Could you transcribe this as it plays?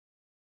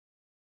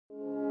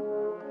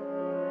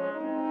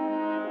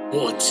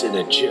Once in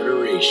a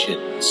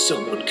generation,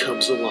 someone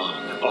comes along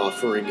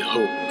offering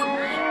hope,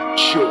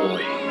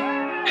 joy,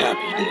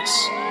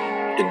 happiness,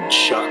 and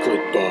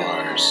chocolate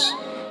bars.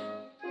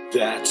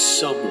 That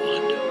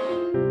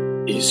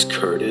someone is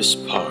Kurtis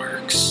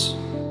Parks.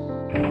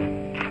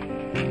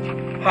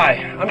 Hi,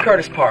 I'm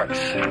Kurtis Parks.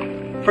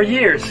 For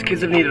years,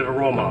 kids have needed a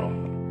role model.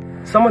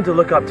 Someone to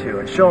look up to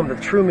and show them the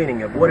true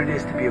meaning of what it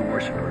is to be a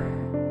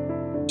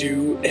worshiper.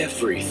 Do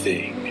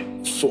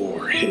everything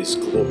for His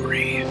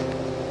glory.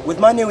 With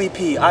my new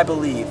EP, I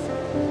Believe,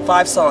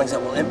 5 songs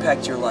that will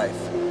impact your life,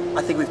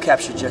 I think we've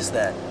captured just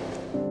that.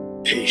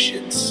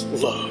 Patience,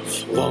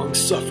 love,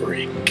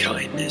 long-suffering,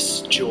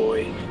 kindness,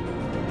 joy.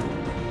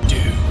 Do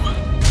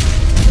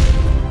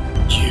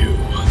you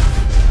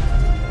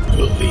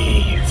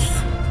believe?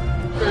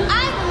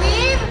 I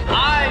believe.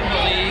 I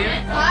believe.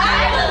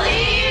 I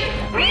believe.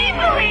 We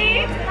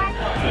believe.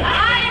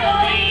 I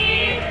believe.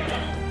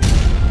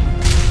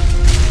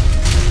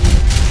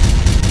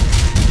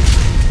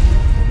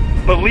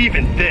 Believe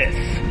in this.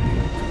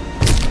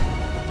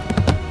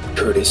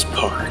 Kurtis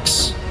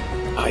Parks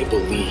I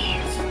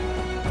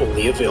Believe.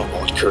 Only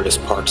available at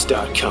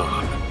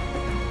kurtisparks.com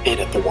and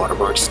at the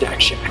Watermark Snack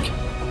Shack.